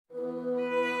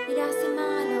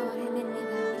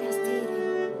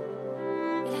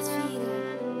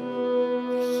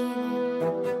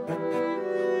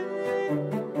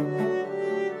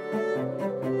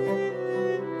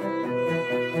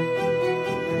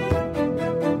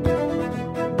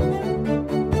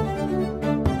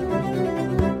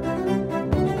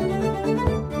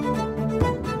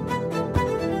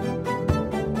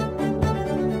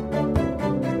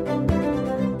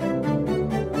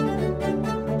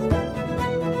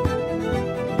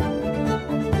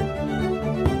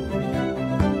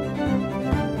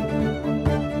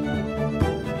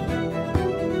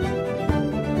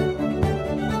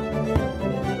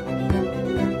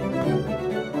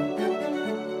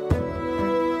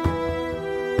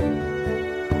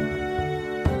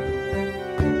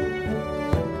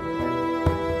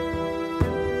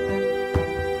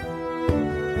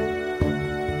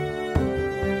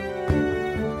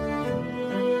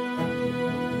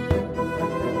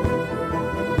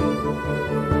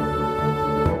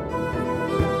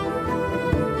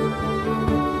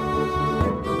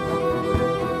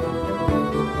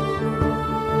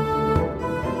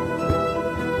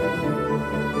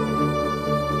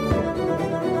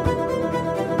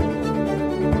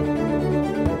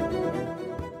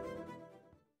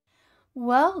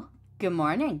Good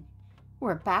morning.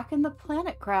 We're back in the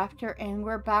Planet Crafter and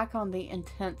we're back on the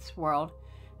Intense world.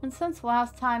 And since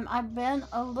last time, I've been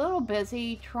a little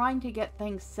busy trying to get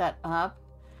things set up.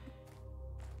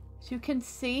 As you can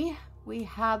see, we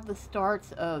have the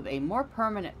starts of a more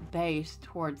permanent base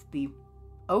towards the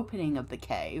opening of the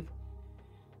cave.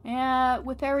 And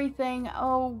with everything,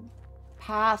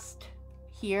 past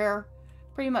here,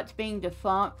 pretty much being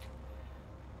defunct,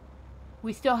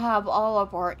 we still have all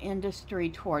of our industry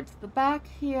towards the back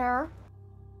here.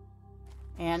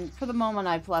 And for the moment,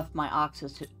 I've left my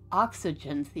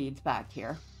oxygen seeds back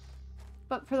here.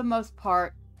 But for the most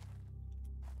part,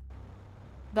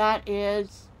 that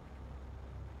is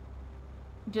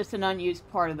just an unused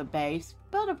part of the base.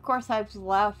 But of course, I've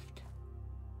left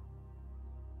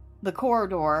the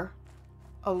corridor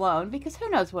alone because who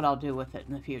knows what I'll do with it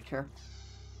in the future.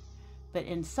 But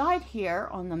inside here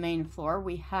on the main floor,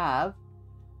 we have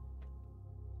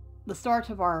the start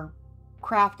of our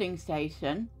crafting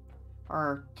station,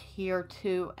 our tier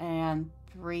 2 and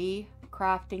 3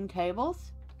 crafting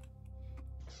tables.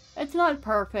 It's not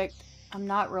perfect. I'm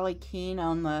not really keen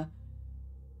on the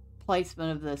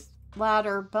placement of this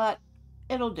ladder, but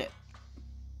it'll do.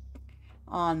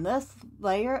 On this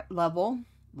layer,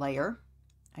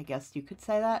 I guess you could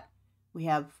say that, we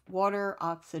have water,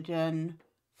 oxygen,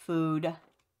 food.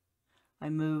 I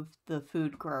moved the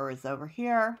food growers over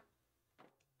here,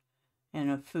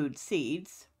 and food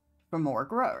seeds for more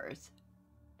growers.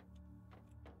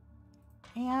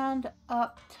 And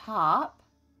up top,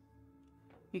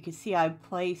 you can see I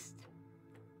placed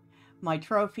my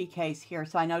trophy case here,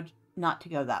 so I know not to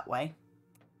go that way.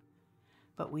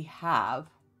 But we have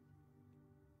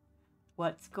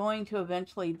what's going to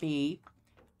eventually be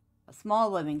a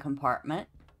small living compartment,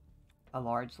 a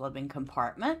large living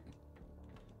compartment,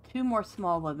 2 more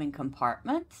small living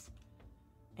compartments,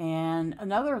 and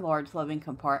another large living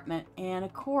compartment, and a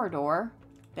corridor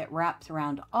that wraps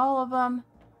around all of them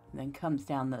and then comes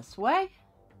down this way,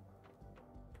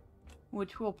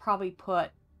 which we'll probably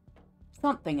put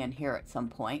something in here at some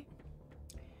point.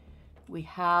 We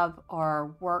have our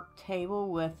work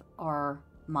table with our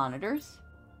monitors,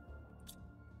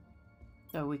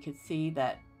 so we can see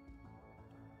that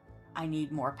I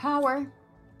need more power.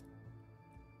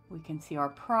 We can see our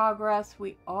progress.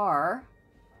 We are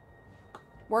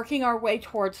working our way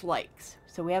towards lakes.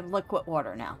 So we have liquid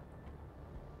water now.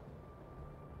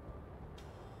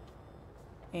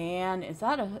 And is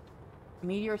that a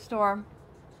meteor storm?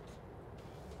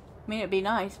 I mean, it'd be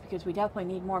nice because we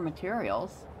definitely need more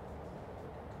materials.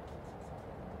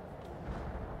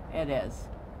 It is.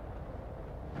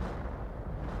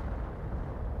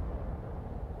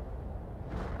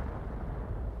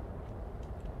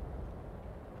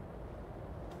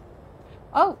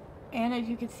 Oh! And as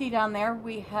you can see down there,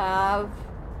 we have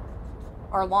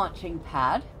our launching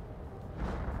pad.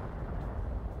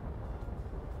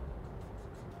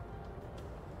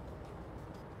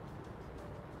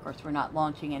 Of course, we're not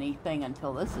launching anything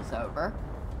until this is over.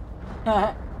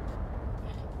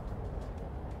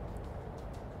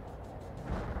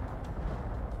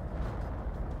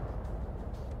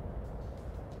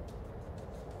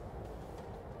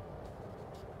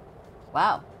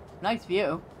 Wow, nice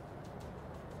view.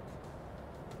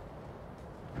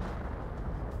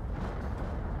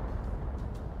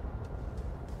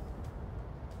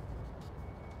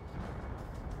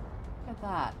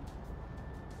 That.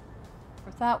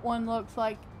 What that one looks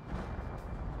like.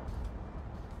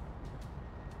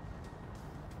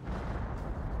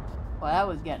 Well, that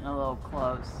was getting a little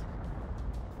close.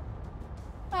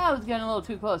 That was getting a little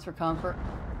too close for comfort.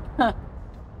 Well,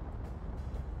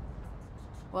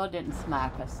 it didn't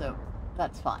smack us, so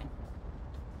that's fine.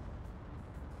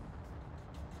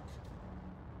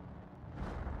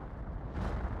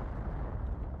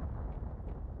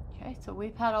 Okay, so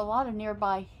we've had a lot of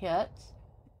nearby hits.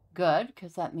 Good,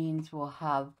 because that means we'll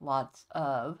have lots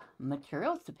of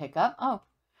materials to pick up. Oh,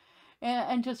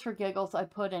 and just for giggles, I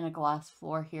put in a glass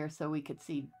floor here so we could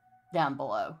see down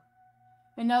below.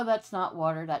 And no, that's not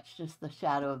water, that's just the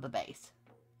shadow of the base.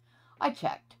 I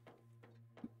checked.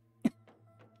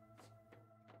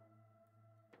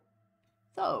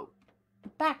 So,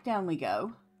 back down we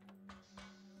go.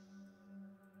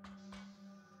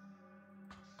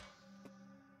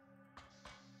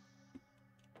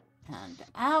 And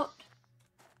out,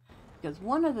 because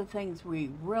one of the things we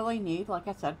really need, like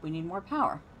I said, we need more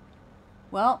power.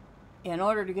 Well, in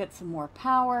order to get some more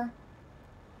power,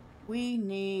 we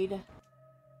need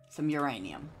some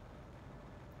uranium.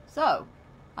 So,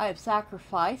 I have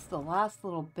sacrificed the last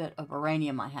little bit of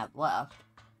uranium I have left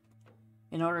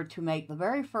in order to make the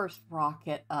very first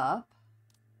rocket up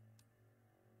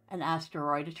an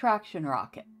asteroid attraction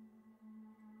rocket,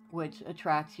 which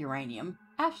attracts uranium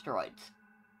asteroids.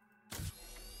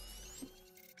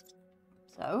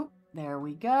 So, there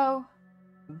we go.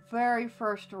 Very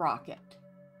first rocket.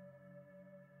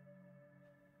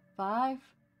 5,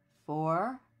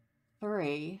 4,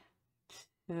 3,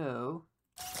 2,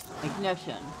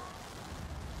 ignition.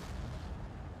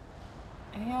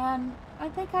 And I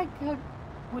think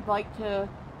would like to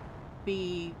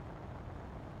be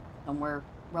somewhere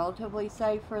relatively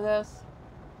safe for this.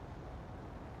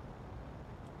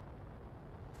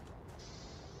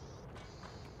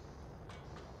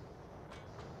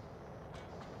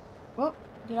 Whoop,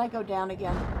 did I go down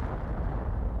again?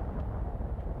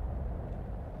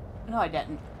 No, I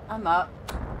didn't. I'm up.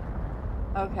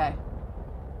 Okay.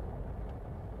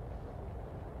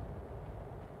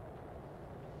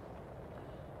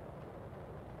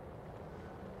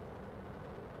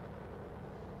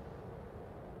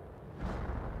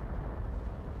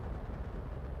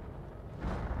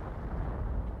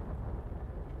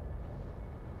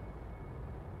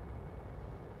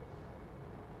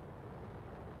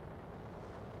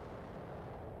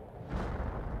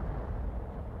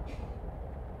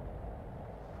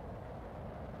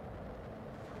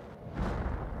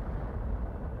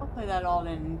 Hopefully that all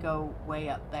didn't go way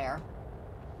up there.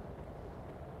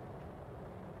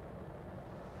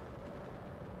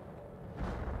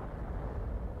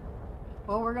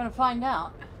 Well, we're gonna find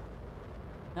out.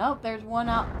 Nope, there's one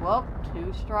out. Whoop,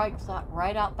 2 strikes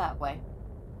right out that way.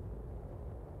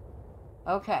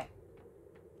 Okay.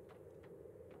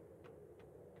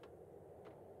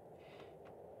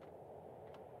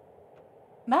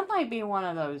 That might be one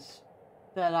of those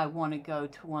that I want to go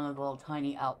to one of the little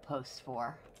tiny outposts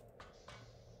for.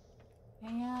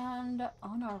 And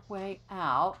on our way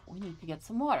out, we need to get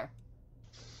some water.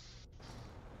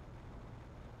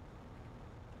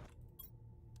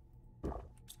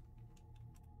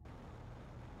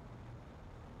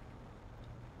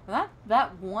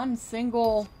 That one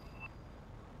single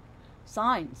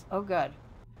signs. Oh, good.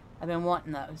 I've been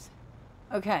wanting those.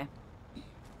 Okay.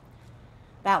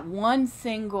 That one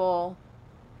single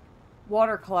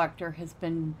water collector has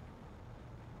been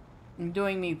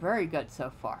doing me very good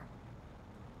so far.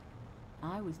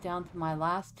 I was down to my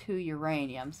last 2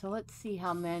 uranium, so let's see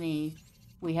how many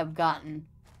we have gotten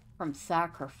from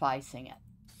sacrificing it.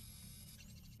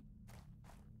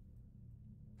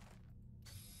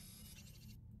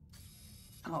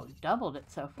 Oh, doubled it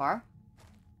so far.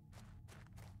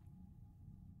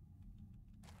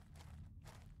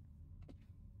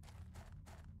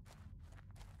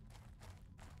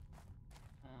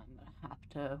 I'm gonna have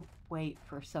to wait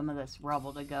for some of this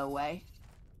rubble to go away.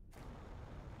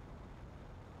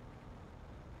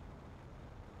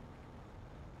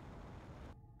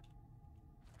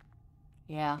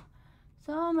 Yeah,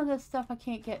 some of this stuff I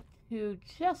can't get to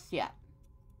just yet.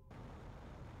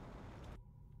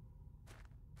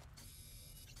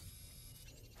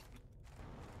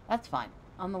 That's fine.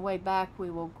 On the way back, we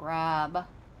will grab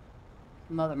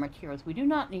some other materials. We do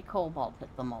not need cobalt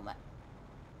at the moment.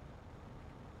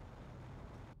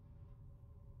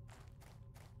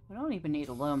 We don't even need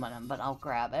aluminum, but I'll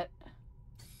grab it.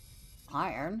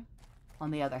 Iron,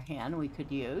 on the other hand, we could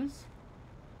use.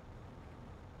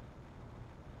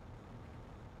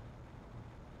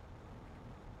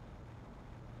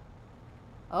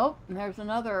 Oh, and there's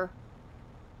another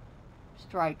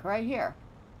strike right here.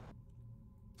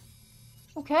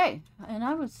 Okay, and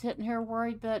I was sitting here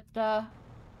worried that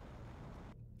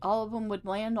all of them would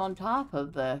land on top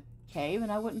of the cave and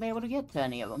I wouldn't be able to get to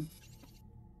any of them.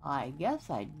 I guess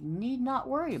I need not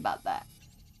worry about that.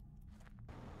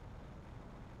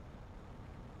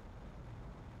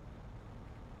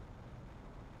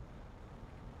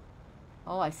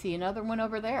 Oh, I see another one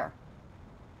over there.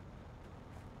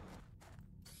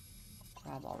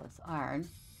 Grab all this iron.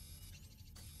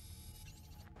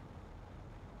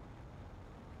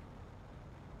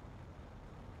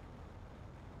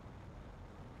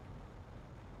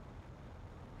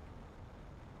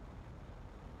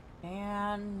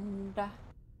 And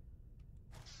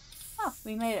oh,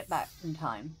 we made it back in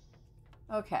time.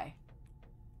 Okay,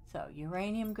 so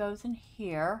uranium goes in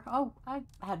here. Oh, I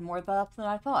had more left than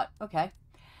I thought. Okay,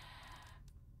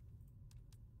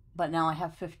 but now I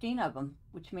have 15 of them,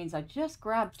 which means I just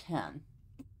grabbed 10.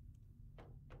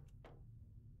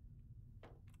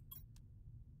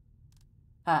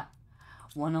 Ah,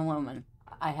 1 aluminum.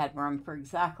 I had room for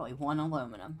exactly 1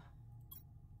 aluminum.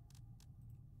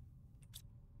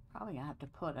 Probably gonna have to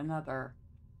put another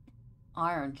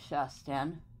iron chest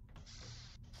in.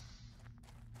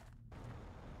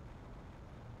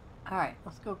 Alright,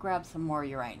 let's go grab some more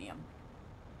uranium.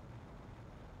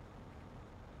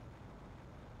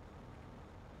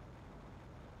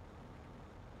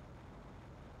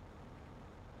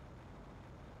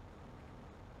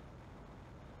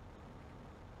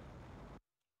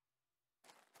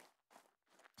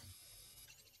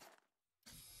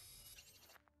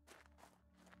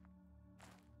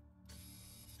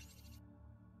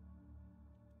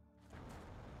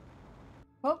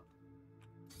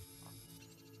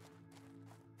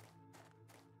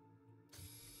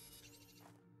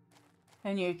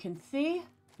 And you can see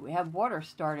we have water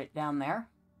started down there.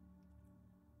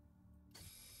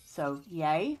 So,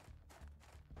 yay.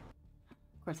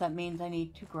 Of course, that means I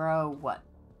need to grow what?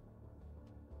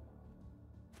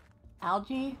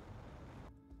 Algae?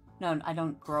 No, I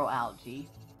don't grow algae.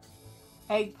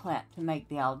 Eggplant to make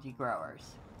the algae growers.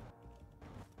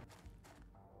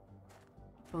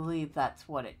 I believe that's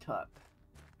what it took.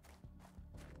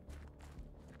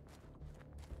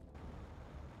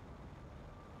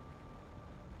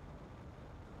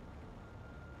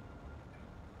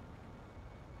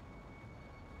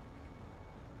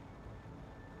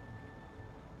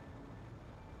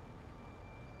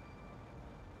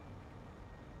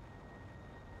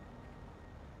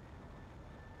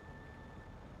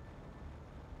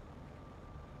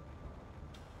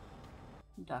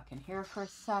 Duck in here for a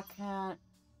second.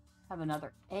 Have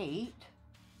another 8.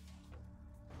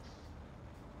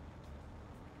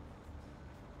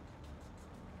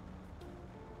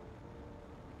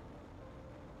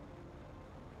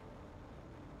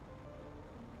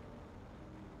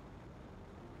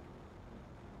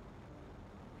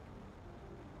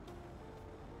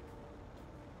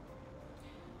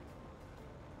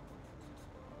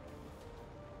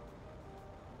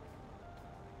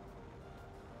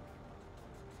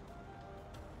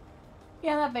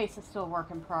 Yeah, that base is still a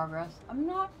work in progress. I'm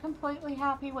not completely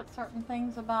happy with certain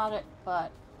things about it,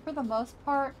 but for the most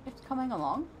part, it's coming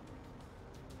along.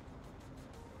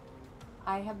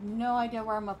 I have no idea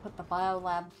where I'm going to put the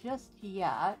biolab just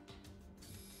yet.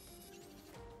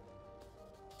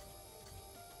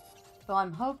 So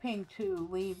I'm hoping to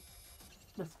leave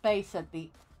the space at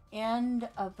the end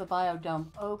of the biodome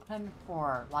open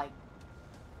for, like,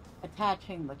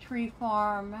 attaching the tree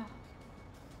farm,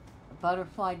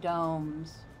 butterfly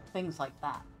domes, things like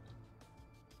that.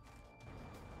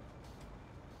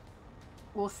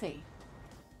 We'll see.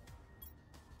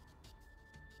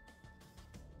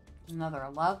 Another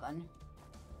 11.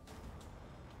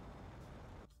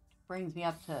 Brings me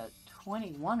up to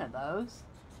 21 of those.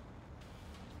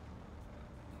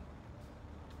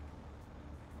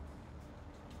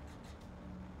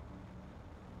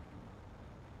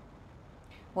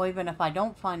 Well, even if I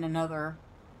don't find another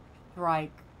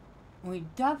strike, we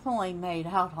definitely made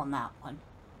out on that one.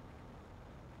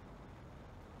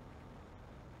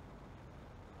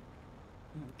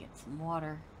 Let me get some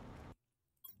water.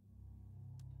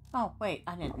 Oh, wait,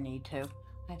 I didn't need to.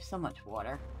 I have so much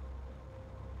water.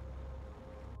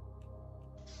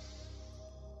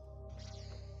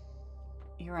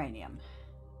 Uranium.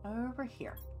 Over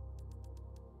here.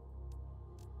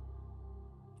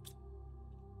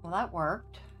 Well, that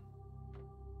worked.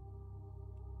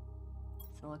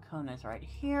 Silicone is right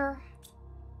here.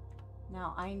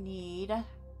 Now I need... Did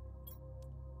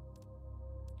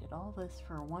all this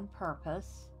for one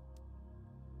purpose.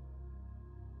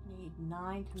 Need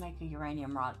 9 to make a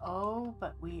uranium rod. Oh,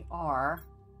 but we are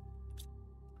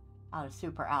out of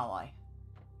super alloy.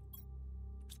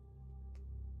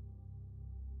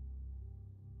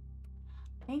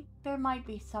 I think there might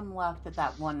be some left at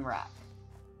that one rack.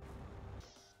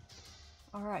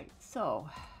 Alright, so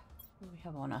what do we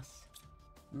have on us?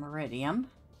 Iridium.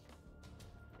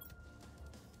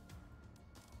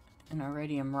 An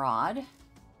iridium rod.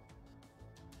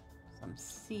 Some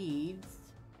seeds.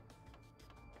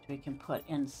 Which we can put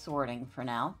in sorting for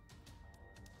now.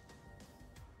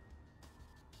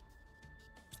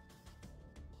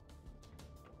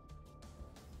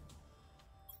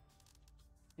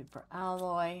 Super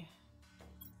alloy.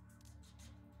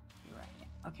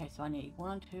 Okay, so I need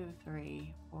 1, 2,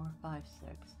 3, 4, 5,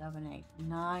 6, 7, 8,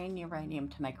 9 uranium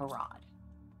to make a rod.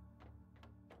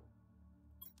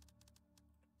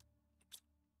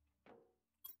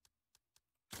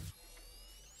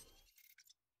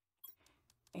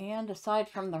 And aside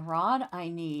from the rod, I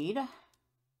need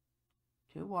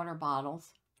 2 water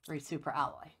bottles, 3 super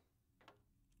alloy.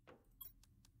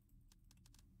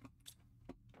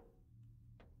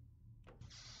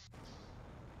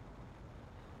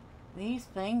 These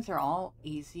things are all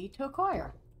easy to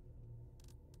acquire.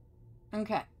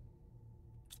 Okay.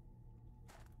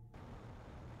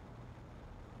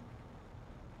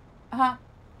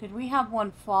 Did we have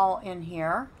one fall in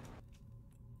here?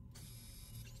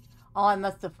 Oh, I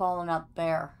must have fallen up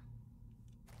there.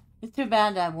 It's too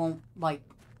bad I won't, like,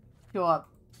 show up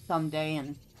someday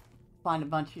and find a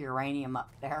bunch of uranium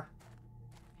up there.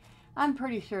 I'm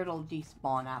pretty sure it'll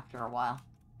despawn after a while.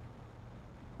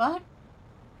 But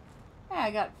hey,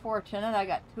 I got fortunate. I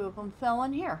got 2 of them fell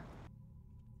in here.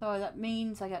 So that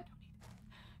means I got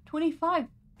 25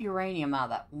 uranium out of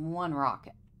that one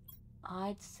rocket.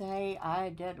 I'd say I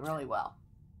did really well.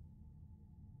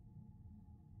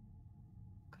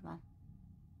 Come on.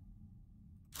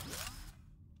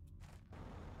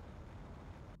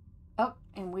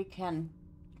 and we can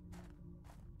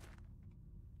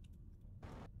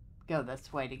go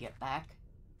this way to get back.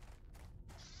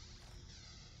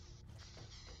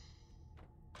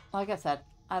 Like I said,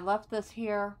 I left this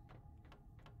here.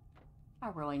 I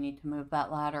really need to move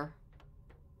that ladder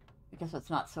because it's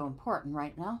not so important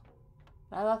right now.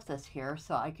 But I left this here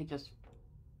so I could just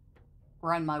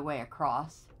run my way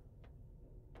across.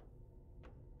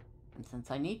 And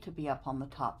since I need to be up on the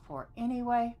top floor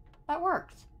anyway, that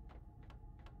works.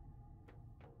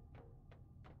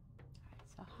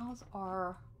 So how's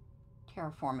our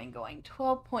terraforming going?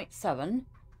 12.7.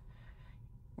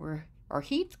 Our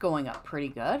heat's going up pretty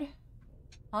good.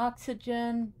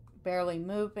 Oxygen, barely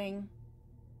moving.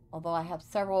 Although I have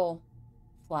several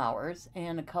flowers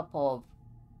and a couple of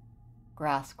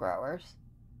grass growers.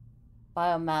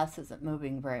 Biomass isn't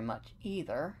moving very much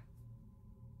either.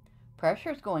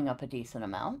 Pressure's going up a decent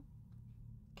amount.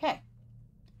 Okay.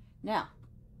 Now,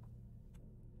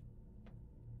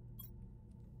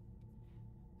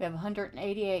 we have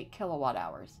 188 kilowatt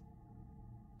hours.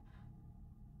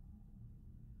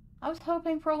 I was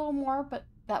hoping for a little more, but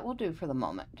that will do for the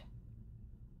moment.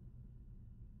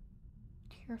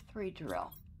 Tier 3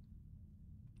 drill.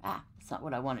 Ah, that's not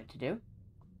what I wanted to do.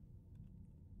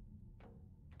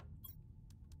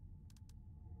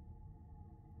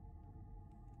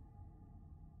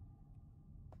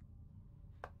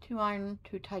 Two iron,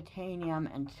 2 titanium,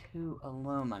 and 2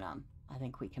 aluminum. I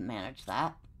think we can manage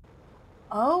that.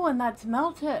 Oh, and that's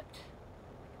melted.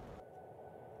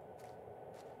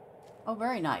 Oh,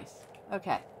 very nice.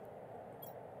 Okay.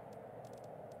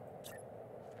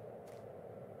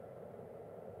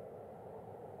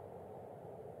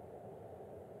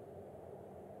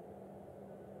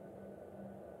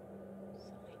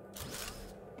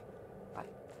 Right.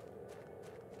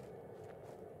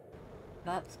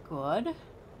 That's good.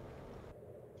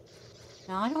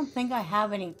 Now, I don't think I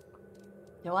have any...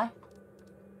 Do I?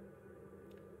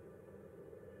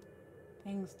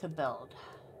 Things to build.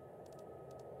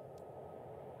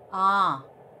 Ah,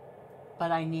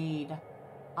 but I need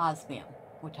osmium,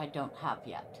 which I don't have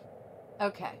yet.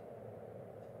 Okay.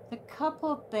 A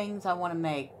couple of things I want to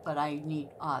make, but I need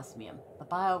osmium. The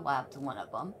biolab's one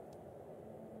of them.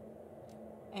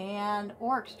 And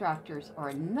ore extractors are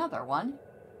another one.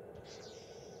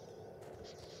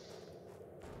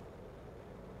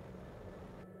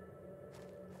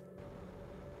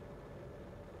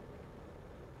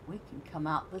 We can come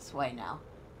out this way now.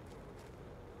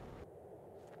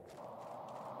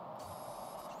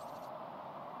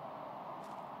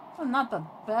 Well, not the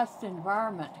best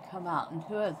environment to come out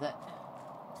into, is it?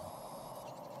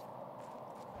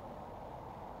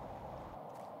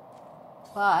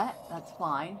 But that's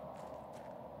fine.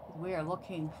 We are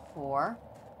looking for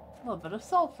a little bit of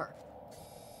sulfur.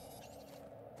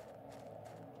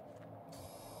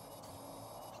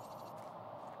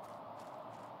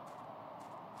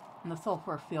 And the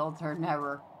sulfur fields are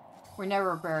we're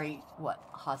never very,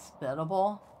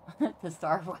 hospitable to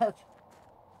start with.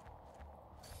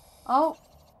 Oh,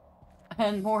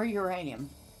 and more uranium.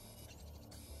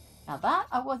 Now that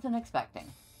I wasn't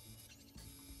expecting.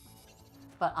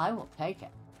 But I will take it.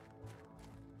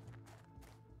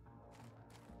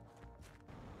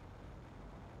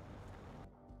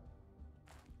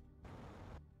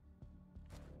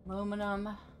 Aluminum.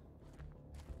 I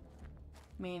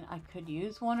mean, I could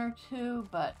use one or two,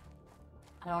 but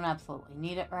I don't absolutely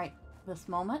need it right this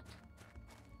moment.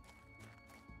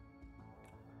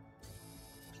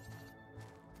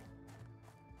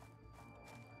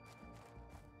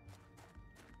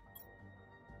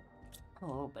 A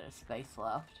little bit of space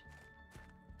left.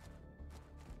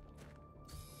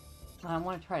 I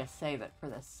want to try to save it for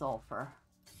this sulfur.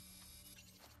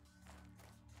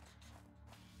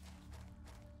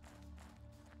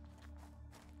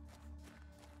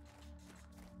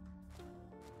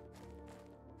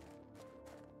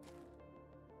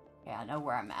 Okay, I know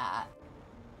where I'm at.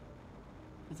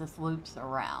 Because this loops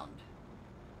around.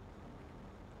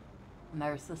 And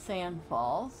there's the sand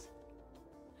falls.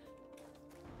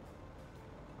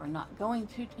 We're not going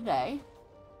to today.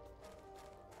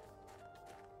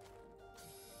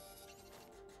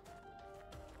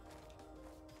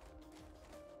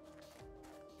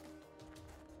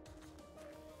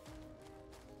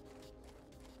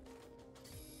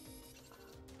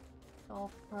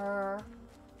 Sulfur.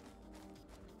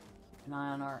 Keep an eye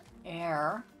on our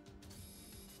air.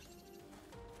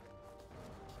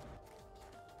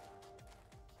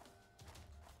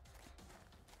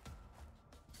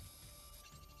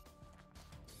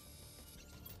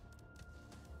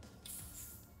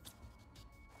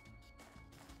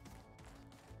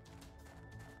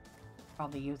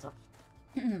 Probably use a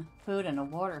food and a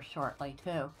water shortly,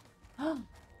 too.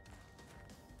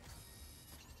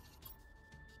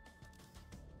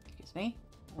 Excuse me.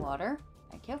 Water.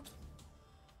 Thank you.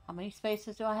 How many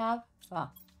spaces do I have? Oh,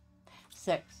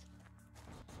 6.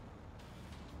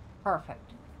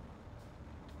 Perfect.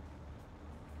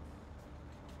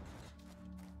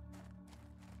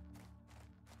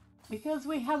 Because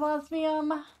we have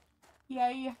osmium.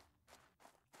 Yay.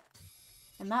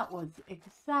 And that was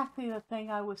exactly the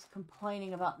thing I was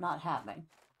complaining about not having.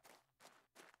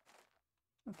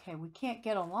 Okay, we can't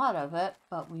get a lot of it,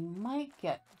 but we might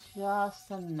get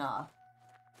just enough.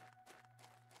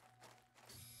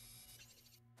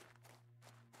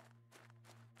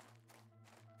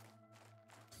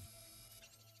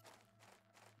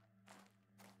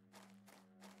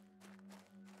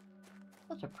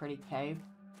 Such a pretty cave.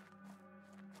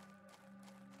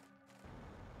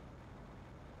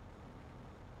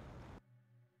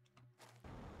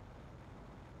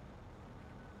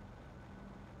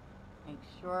 Make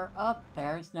sure, up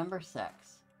there's number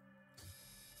 6.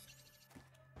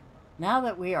 Now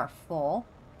that we are full,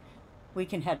 we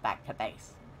can head back to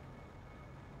base.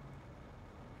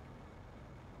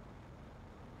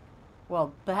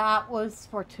 Well, that was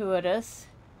fortuitous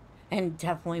and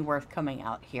definitely worth coming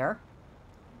out here.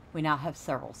 We now have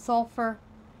several sulfur,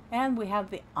 and we have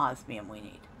the osmium we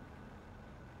need.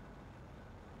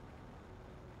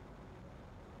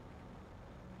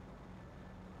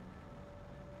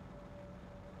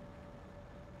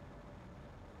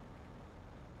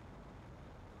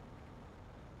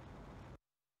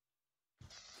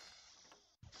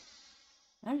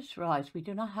 I just realized we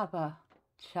do not have a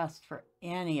chest for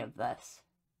any of this.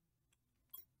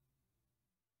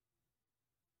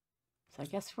 So I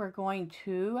guess we're going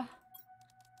to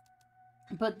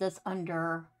put this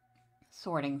under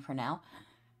sorting for now.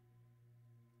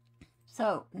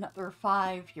 So, number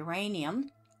 5,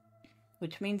 uranium,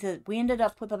 which means that we ended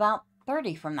up with about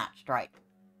 30 from that strike.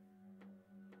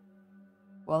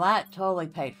 Well, that totally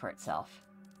paid for itself.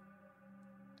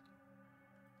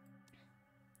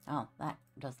 Oh, that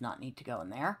does not need to go in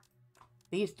there.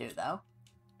 These do, though.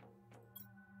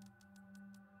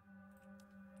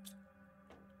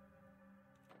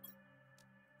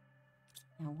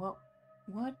 Now,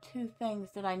 what 2 things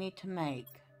did I need to make?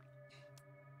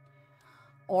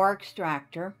 Ore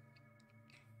extractor.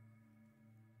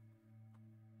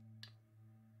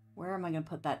 Where am I going to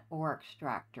put that ore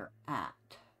extractor at?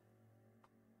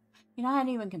 You know, I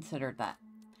hadn't even considered that.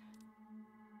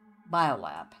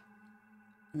 Biolab.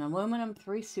 An aluminum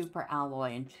 3 super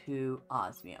alloy and 2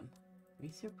 osmium. 3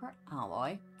 super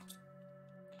alloy.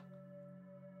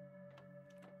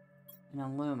 An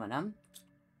aluminum.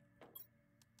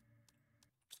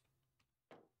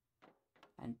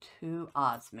 And 2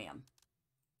 osmium.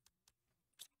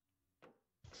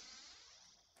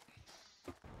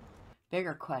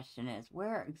 Bigger question is,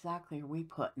 where exactly are we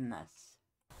putting this?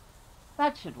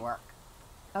 That should work.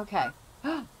 Okay.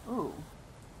 Ooh.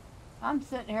 I'm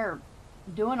sitting here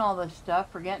doing all this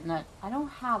stuff, forgetting that I don't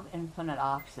have infinite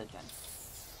oxygen.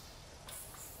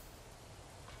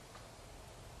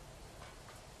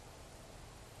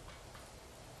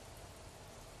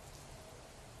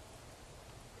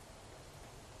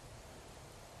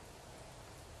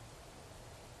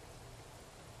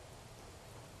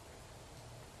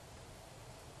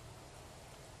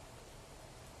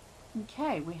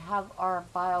 Okay, we have our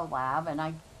biolab, and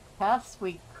I guess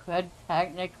we could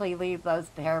technically leave those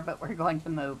there, but we're going to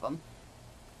move them.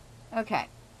 Okay.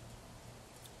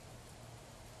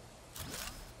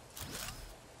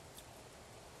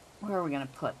 Where are we going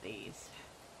to put these?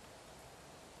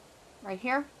 Right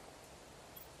here?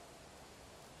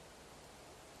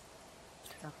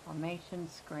 Terraformation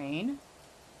screen.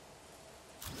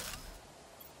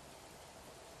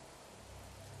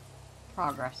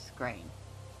 Progress screen.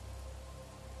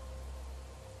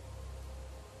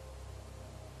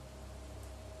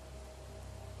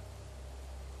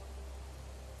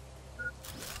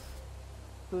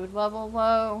 Food level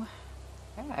low.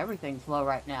 Yeah, everything's low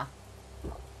right now.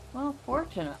 Well,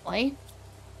 fortunately,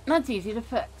 that's easy to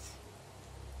fix.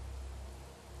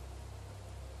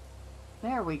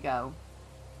 There we go.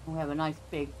 We have a nice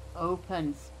big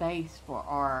open space for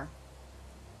our...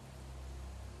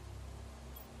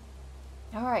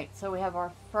 Alright, so we have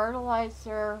our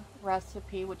fertilizer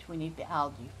recipe, which we need the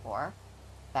algae for.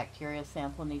 Bacteria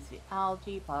sample needs the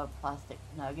algae. Bioplastic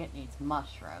nugget needs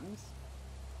mushrooms.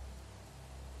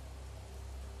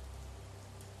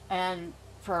 And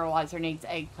fertilizer needs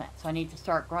eggplant. So I need to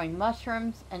start growing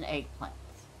mushrooms and eggplants.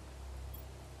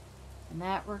 And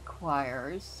that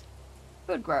requires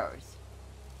food growers.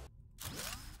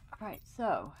 Alright,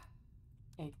 so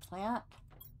eggplant.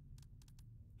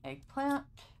 eggplant,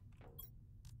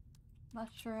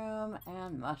 mushroom,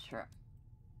 and mushroom.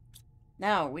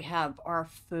 Now we have our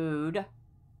food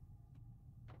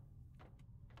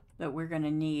that we're going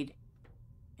to need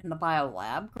in the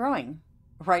biolab growing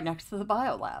right next to the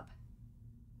biolab.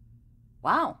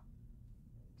 Wow,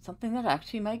 something that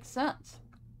actually makes sense.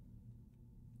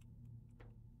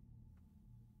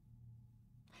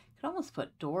 Could almost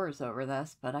put doors over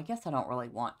this, but I guess I don't really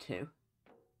want to.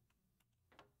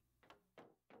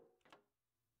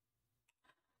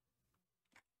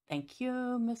 Thank you,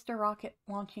 Mr. Rocket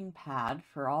Launching Pad,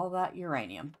 for all that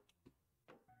uranium.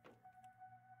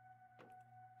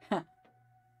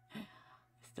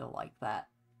 Still like that.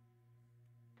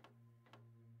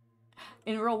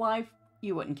 In real life,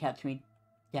 you wouldn't catch me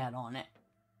dead on it.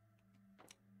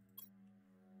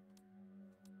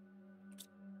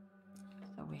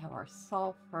 So we have our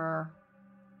sulfur.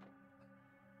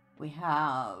 We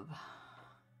have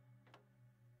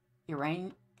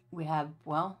uranium. We have,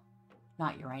 well,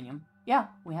 not uranium. Yeah,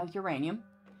 we have uranium.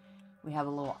 We have a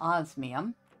little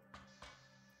osmium.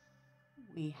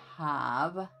 We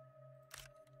have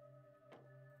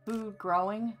food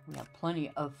growing. We have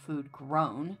plenty of food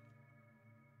grown,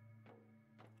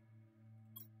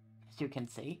 as you can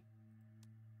see.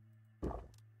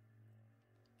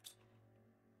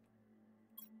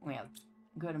 We have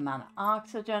a good amount of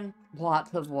oxygen,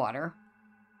 lots of water.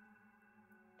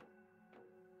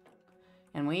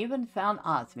 And we even found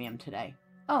osmium today.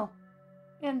 Oh,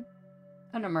 and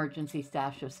an emergency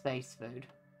stash of space food.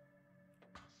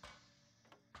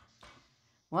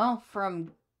 Well,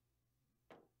 from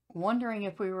wondering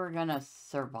if we were going to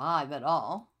survive at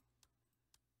all,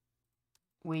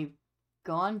 we've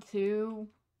gone to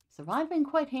surviving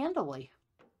quite handily.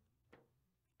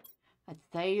 I'd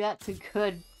say that's a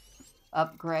good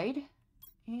upgrade.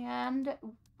 And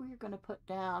we're going to put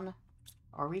down...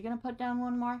 Are we going to put down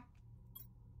one more?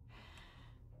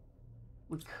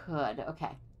 We could,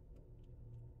 okay.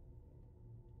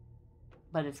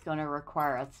 But it's going to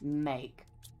require us to make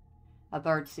a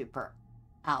bird super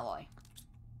alloy.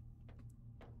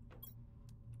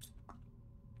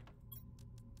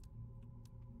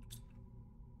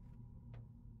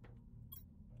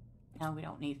 Now we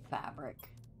don't need fabric.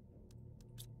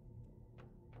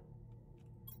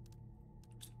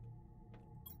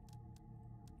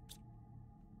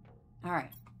 All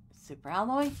right, super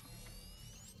alloy.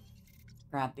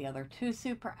 Grab the other 2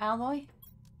 super alloy.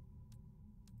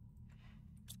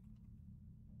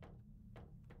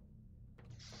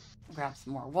 Grab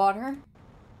some more water.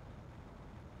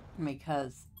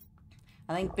 Because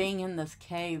I think being in this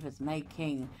cave is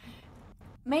making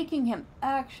him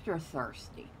extra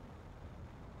thirsty.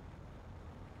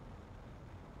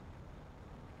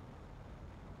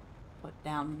 Put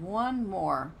down one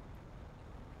more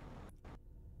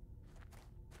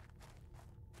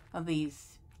of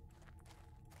these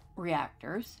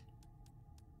reactors.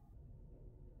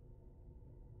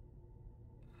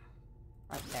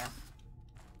 Right there.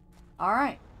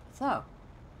 Alright, so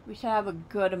we should have a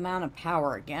good amount of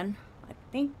power again. I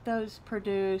think those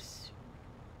produce,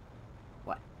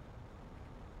 what,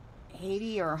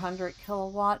 80 or 100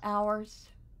 kilowatt hours?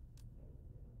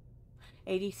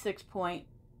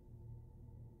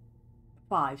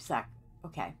 86.5 sec.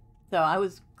 Okay, so I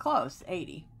was close,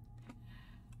 80.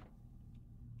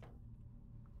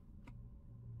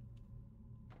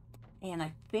 And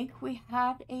I think we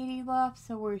had 80 left,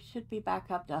 so we should be back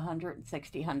up to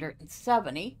 160,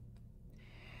 170.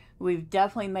 We've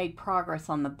definitely made progress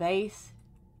on the base.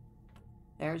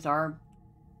 There's our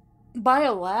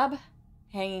biolab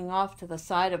hanging off to the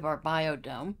side of our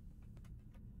biodome.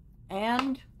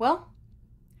 And, well,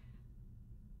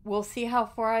 we'll see how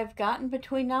far I've gotten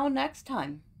between now and next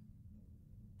time.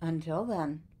 Until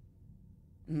then,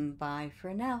 bye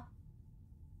for now.